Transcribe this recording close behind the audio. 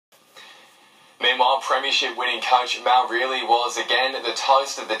While premiership winning coach Mal Reilly was again the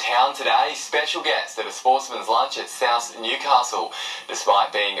toast of the town today, special guest at a sportsman's lunch at South Newcastle.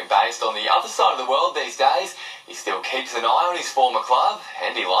 Despite being based on the other side of the world these days, he still keeps an eye on his former club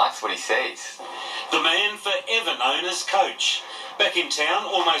and he likes what he sees. The man forever known as Coach. Back in town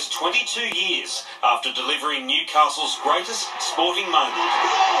almost 22 years after delivering Newcastle's greatest sporting moment.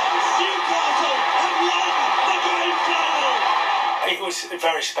 Newcastle have won the grand final! It was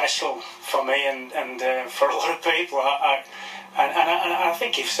very special for me and for a lot of people. I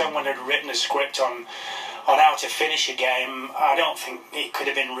think if someone had written a script on how to finish a game, I don't think it could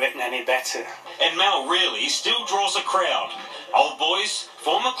have been written any better. And Mal Reilly still draws a crowd. Old boys,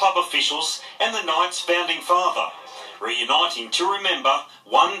 former club officials and the Knights' founding father, reuniting to remember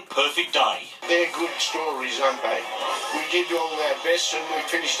one perfect day. They're good stories, aren't they? We did all our best and we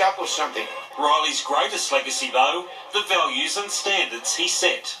finished up with something. Riley's greatest legacy, though, the values and standards he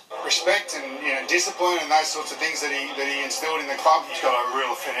set. Respect and discipline and those sorts of things that he instilled in the club. He's got a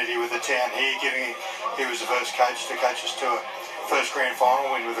real affinity with the town here. He was the first coach to coach us to a first grand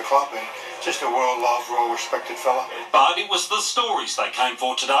final win with the club, and just a well-loved, well-respected fella. But it was the stories they came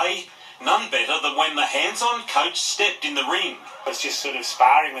for today. None better than when the hands-on coach stepped in the ring. I was just sort of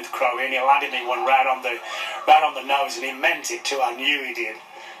sparring with Crowley and he landed me one right on the nose, and he meant it too. I knew he did.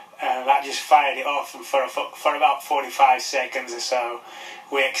 And that just fired it off, and for about 45 seconds or so,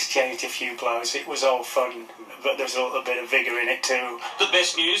 we exchanged a few blows. It was all fun, but there was a little bit of vigour in it too. The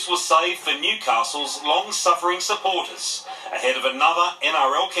best news was saved for Newcastle's long-suffering supporters, ahead of another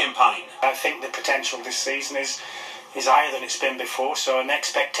NRL campaign. I think the potential this season is higher than it's been before, so the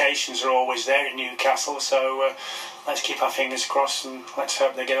expectations are always there in Newcastle, so let's keep our fingers crossed and let's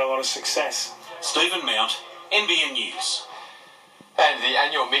hope they get a lot of success. Stephen Mount, NBN News. And the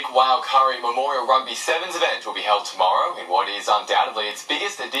annual Mick Whale Curry Memorial Rugby Sevens event will be held tomorrow in what is undoubtedly its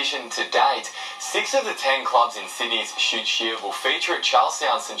biggest edition to date. 6 of the 10 clubs in Sydney's Shute Shield will feature at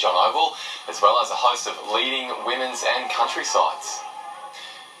Charlestown St John Oval, as well as a host of leading women's and country sides.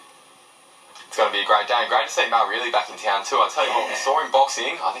 It's going to be a great day, and great to see Mal Reilly back in town too. I tell you what, we saw him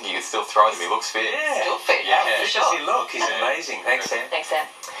boxing. I think he could still throw them. He looks fit. Yeah, still fit. Yeah, how fit does he look? He's amazing. Thanks, Sam. Thanks, Sam.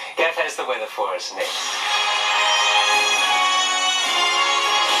 Gav has the weather for us next.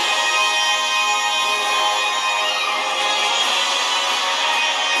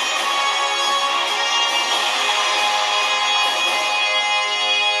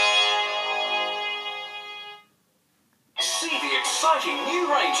 Exciting new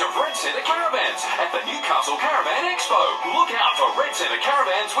range of Red Centre caravans at the Newcastle Caravan Expo. Look out for Red Centre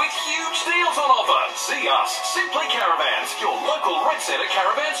caravans with huge deals on offer. See us, Simply Caravans, your local Red Centre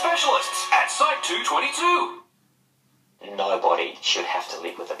caravan specialists at Site 222. Nobody should have to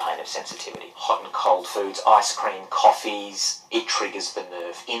live with the pain of sensitivity. Hot and cold foods, ice cream, coffees, it triggers the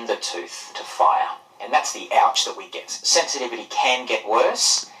nerve in the tooth to fire. And that's the ouch that we get. Sensitivity can get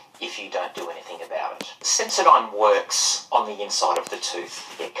worse if you don't do anything about it. Sensodyne works on the inside of the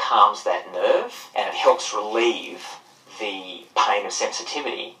tooth. It calms that nerve and it helps relieve the pain of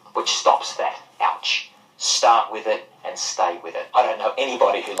sensitivity, which stops that ouch. Start with it and stay with it. I don't know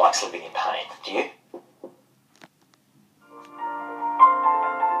anybody who likes living in pain. Do you?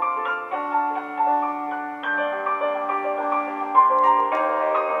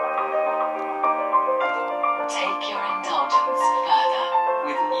 Take your indulgence further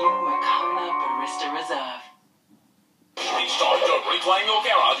with new Moccona Barista Reserve. It's time to reclaim your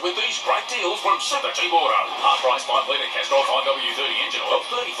garage with these great deals from Super Cheap Order. Half-price 5-litre Castrol 5W30 engine oil,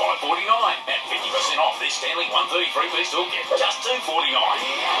 $35.49. And 50% off this Stanley 133-piece toolkit, just $2.49.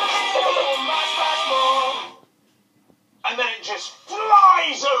 And then it just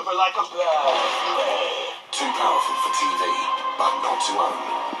flies over like a bird. Too powerful for TV, but not to own.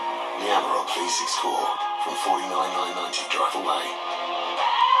 The Amarok V6 Core from $49,990 drive away.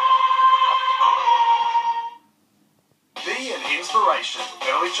 Be an inspiration.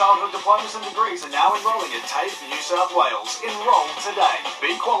 Early childhood diplomas and degrees are now enrolling at TAFE New South Wales. Enroll today.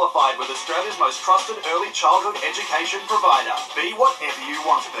 Be qualified with Australia's most trusted early childhood education provider. Be whatever you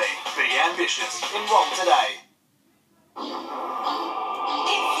want to be. Be ambitious. Enroll today. If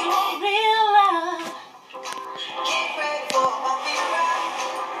you want real love, get ready for a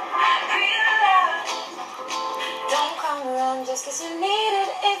real love. Don't come around just 'cause you need it.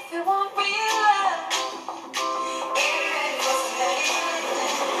 If you want real love, get ready for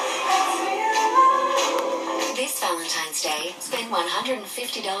This Valentine's Day, spend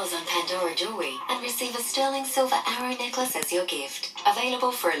 $150 on Pandora jewelry and receive a sterling silver arrow necklace as your gift.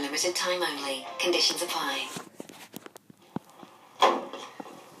 Available for a limited time only. Conditions apply.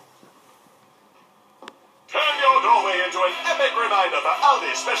 Turn your doorway into an epic epic reminder for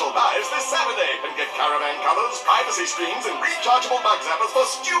Aldi special buys this Saturday. And get caravan covers, privacy screens and rechargeable bug zappers for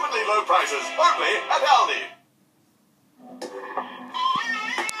stupidly low prices. Only at Aldi.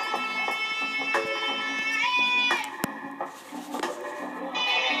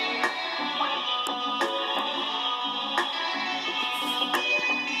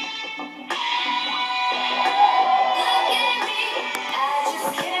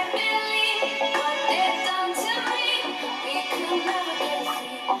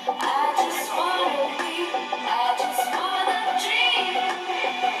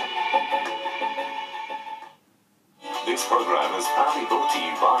 This program is proudly brought to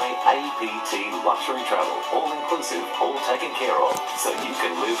you by APT Luxury Travel. All inclusive, all taken care of, so you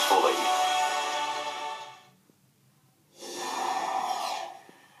can live fully.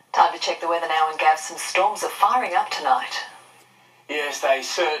 Time to check the weather now, and Gav, some storms are firing up tonight. Yes, they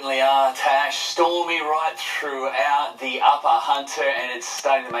certainly are, Tash. Stormy right throughout the upper Hunter, and it's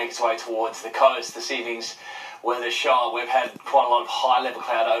starting to make its way towards the coast. This evening's weather show, we've had quite a lot of high-level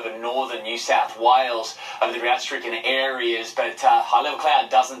cloud over northern New South Wales, over the drought-stricken areas, but high-level cloud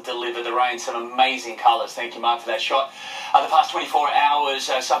doesn't deliver the rain. Some amazing colours. Thank you, Mark, for that shot. The past 24 hours,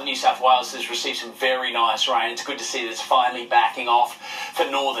 southern New South Wales has received some very nice rain. It's good to see that it's finally backing off for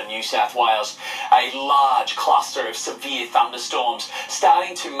northern New South Wales. A large cluster of severe thunderstorms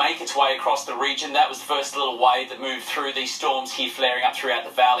starting to make its way across the region. That was the first little wave that moved through. These storms here flaring up throughout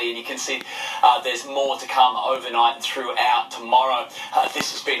the valley, and you can see there's more to come overnight and throughout tomorrow.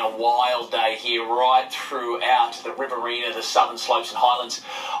 This has been a wild day here right throughout the Riverina, the southern slopes and highlands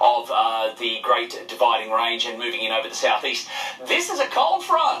of the Great Dividing Range, and moving in over the southeast. This is a cold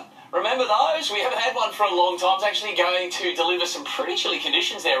front. Remember those? We haven't had one for a long time. It's actually going to deliver some pretty chilly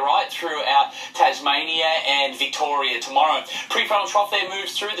conditions there right throughout Tasmania and Victoria tomorrow. Prefrontal trough there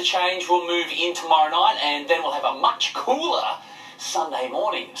moves through. The change will move in tomorrow night, and then we'll have a much cooler Sunday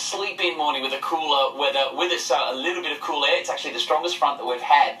morning, sleep-in morning with a cooler weather with us, a little bit of cool air. It's actually the strongest front that we've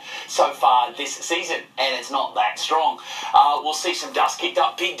had so far this season, and it's not that strong. We'll see some dust kicked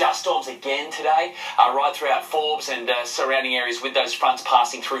up, big dust storms again today, right throughout Forbes and surrounding areas with those fronts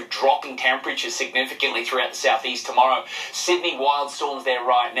passing through, dropping temperatures significantly throughout the southeast tomorrow. Sydney, wild storms there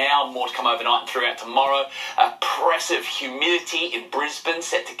right now, more to come overnight and throughout tomorrow. Oppressive humidity in Brisbane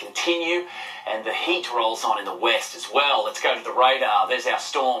set to continue, and the heat rolls on in the west as well. Let's go to the radar. There's our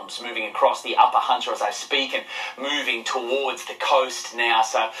storms moving across the upper Hunter as I speak and moving towards the coast now.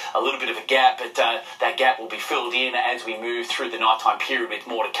 So a little bit of a gap, but that gap will be filled in as we move through the nighttime period with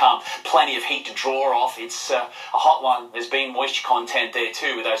more to come. Plenty of heat to draw off. It's a hot one. There's been moisture content there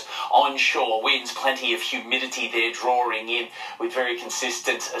too with those onshore winds. Plenty of humidity there drawing in with very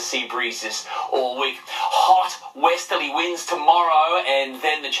consistent sea breezes all week. Hot westerly winds tomorrow, and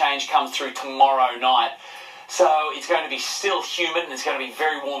then the change comes through tomorrow night. So it's going to be still humid, and it's going to be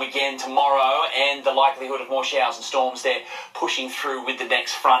very warm again tomorrow, and the likelihood of more showers and storms there pushing through with the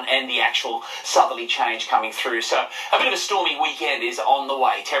next front and the actual southerly change coming through. So a bit of a stormy weekend is on the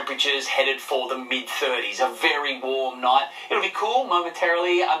way. Temperatures headed for the mid-30s. A very warm night. It'll be cool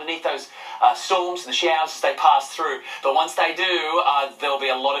momentarily underneath those storms and the showers as they pass through. But once they do, there'll be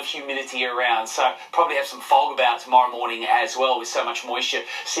a lot of humidity around. So probably have some fog about tomorrow morning as well, with so much moisture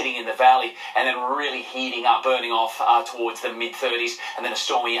sitting in the valley, and then really heating up, burning off towards the mid-30s, and then a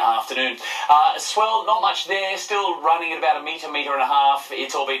stormy afternoon. Swell, not much there, still running at about a metre, metre and a half.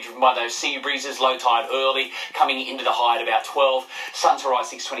 It's all been driven by those sea breezes, low tide early, coming into the high at about 12. Sun to rise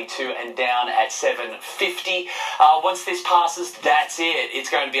 6:22 and down at 7:50. Once this passes, that's it. It's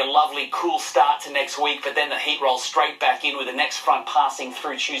going to be a lovely, cool start to next week, but then the heat rolls straight back in with the next front passing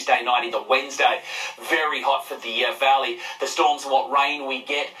through Tuesday night into Wednesday. Very hot for the valley. The storms and what rain we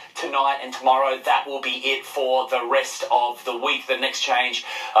get tonight and tomorrow, that will be it for the rest of the week. The next change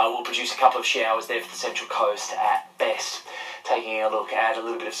will produce a couple of showers there for the Central Coast at best. Taking a look at a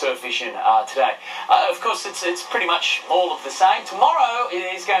little bit of surf vision today. Of course, it's pretty much all of the same. Tomorrow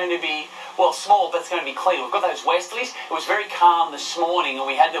it is going to be, well, small, but it's going to be clear. We've got those westerlies. It was very calm this morning, and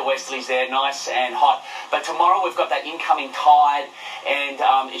we had the westerlies there, nice and hot. But tomorrow we've got that incoming tide, and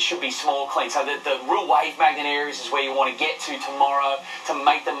it should be small, clean. So the real wave magnet areas is where you want to get to tomorrow to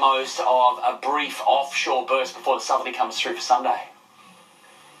make the most of a brief offshore burst before the southerly comes through for Sunday.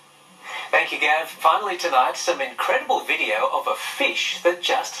 Thank you, Gav. Finally tonight, some incredible video of a fish that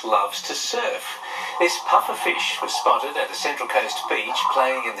just loves to surf. This puffer fish was spotted at a Central Coast beach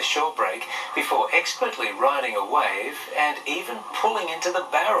playing in the shore break before expertly riding a wave and even pulling into the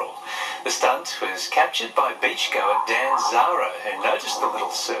barrel. The stunt was captured by beachgoer Dan Zara, who noticed the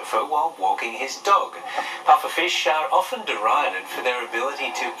little surfer while walking his dog. Pufferfish are often derided for their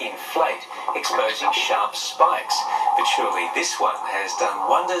ability to inflate, exposing sharp spikes. But surely this one has done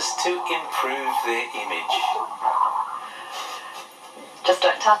wonders to improve their image. Just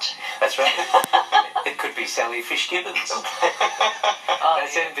don't touch. That's right. It could be Sally Fish-Gibbons.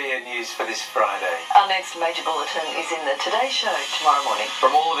 That's NBN News for this Friday. Our next major bulletin is in the Today Show tomorrow morning.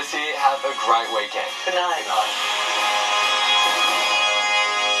 From all of us here, have a great weekend. Good night. Good night.